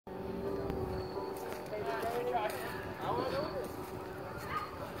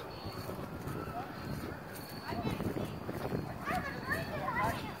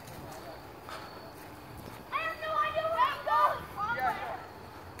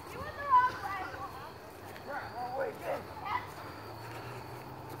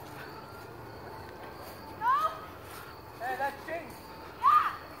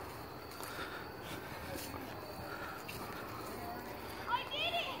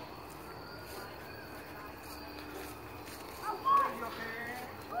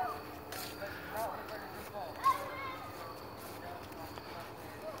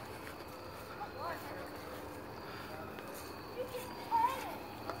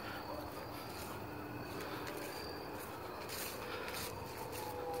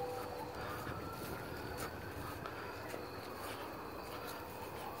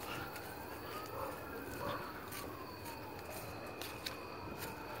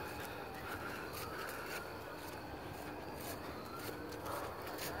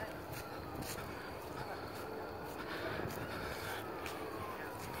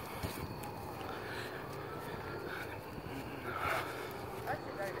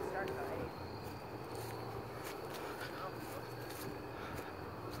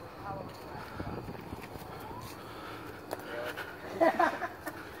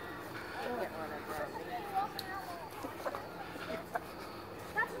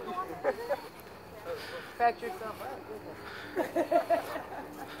backed yourself up.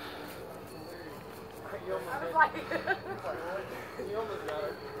 You almost got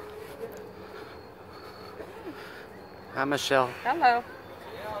it. Hi, Michelle. Hello.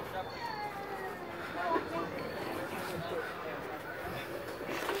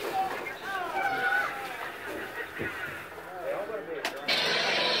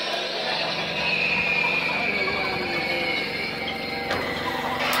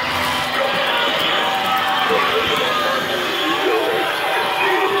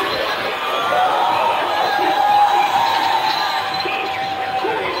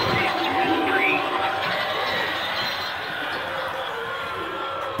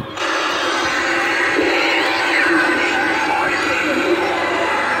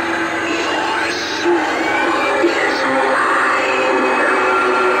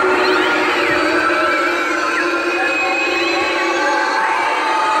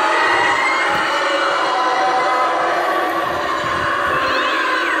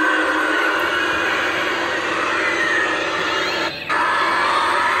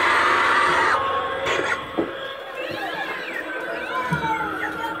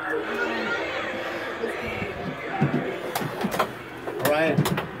 Ryan.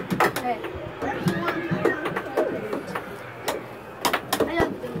 Hey.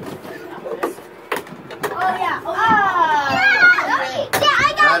 Oh yeah. Oh yeah.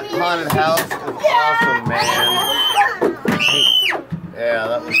 I got That haunted house is awesome, man. Yeah,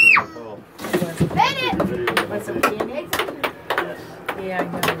 that was really cool. Want some candy? Yeah, I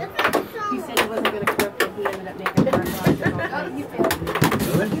know. He said he wasn't going to cook, but he ended up making hard rock.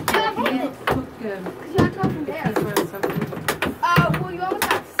 Really? Cooked good. You got to come from there. Well, you almost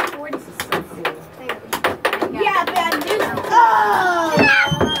got 40. Yeah, bad news.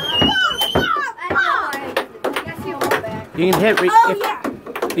 You can hit.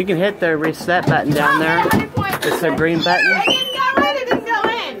 You can hit the reset button down there. It's the green button.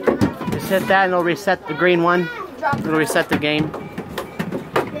 Just hit that and it'll reset the green one. It'll reset the game.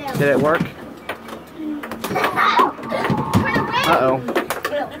 Did it work? Uh-oh.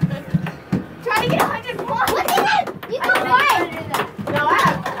 Try to get 100 points. Look at that. You can play. No, I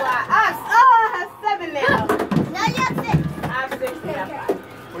have 7 now. No, you have 6. I have 6.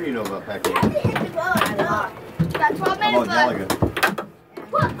 What do you know about Pac-Man? Got 12 I'm minutes on Galaga.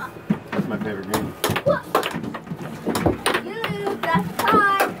 That's my favorite game. You got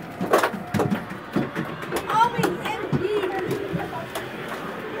time. Always empty.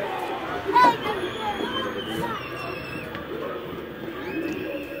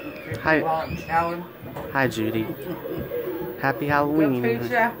 Hi. Hi, Judy. Happy Halloween. Good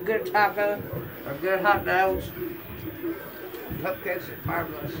pizza, good taco, or good hot dogs. Cupcakes are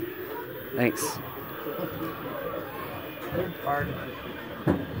marvelous. Thanks. Good party.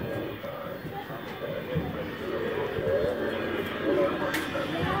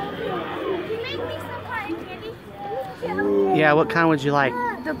 Yeah, what kind would you like?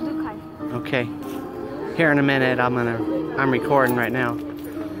 The blue kind. Okay. Here in a minute, I'm recording right now.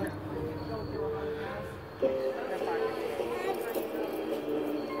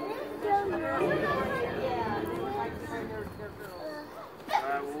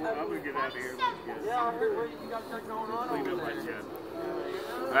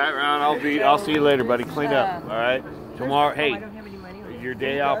 Alright, Ron, I'll see you later, buddy. Clean up, alright? Tomorrow, hey, your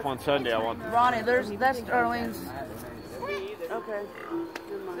day off on Sunday, I want this. Ronnie, that's Darlene's. Okay.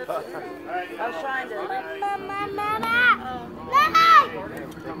 I was trying to.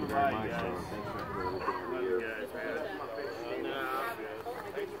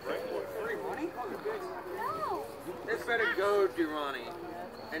 This better go to Ronnie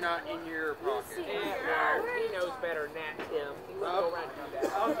and not in your pocket. Yeah, he knows better than that, Tim. He wouldn't go around and do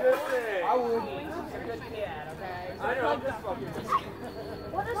that. I was just saying. I would. You're a good kid, okay? I know, I'm just fucking.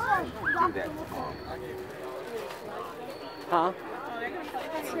 What is that? Huh?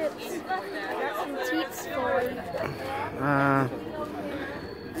 Tips. I got some tips for you.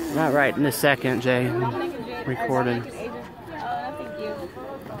 Not right in a second, Jay. I'm recording. Tips?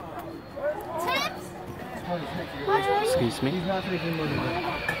 Excuse me. I'm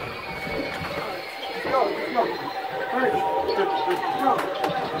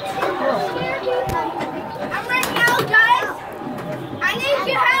running out, guys. I need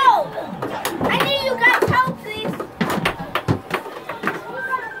your help. I need you guys' help, please.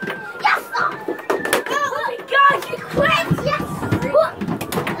 Yes! Oh my God, you quit! Yes!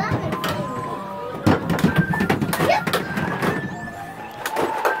 Yep.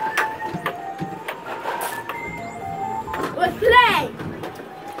 Let's play.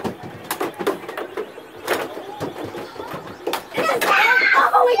 Yes! Oh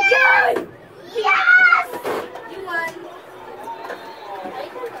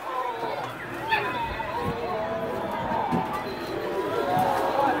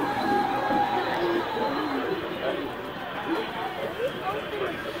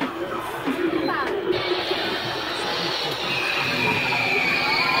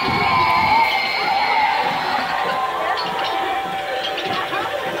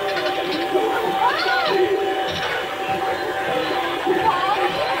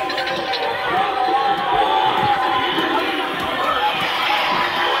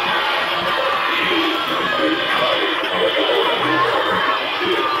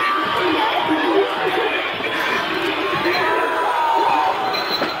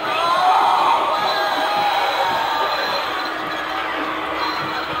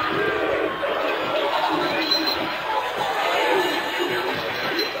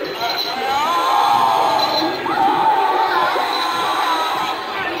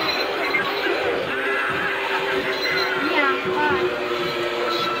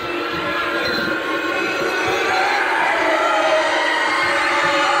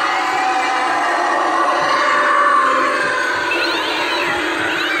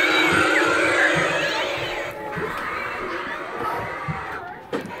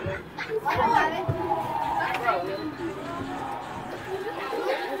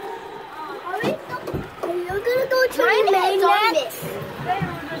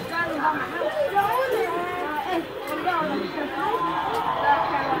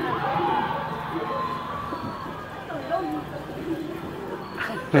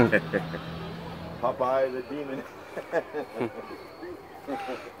Popeye the demon.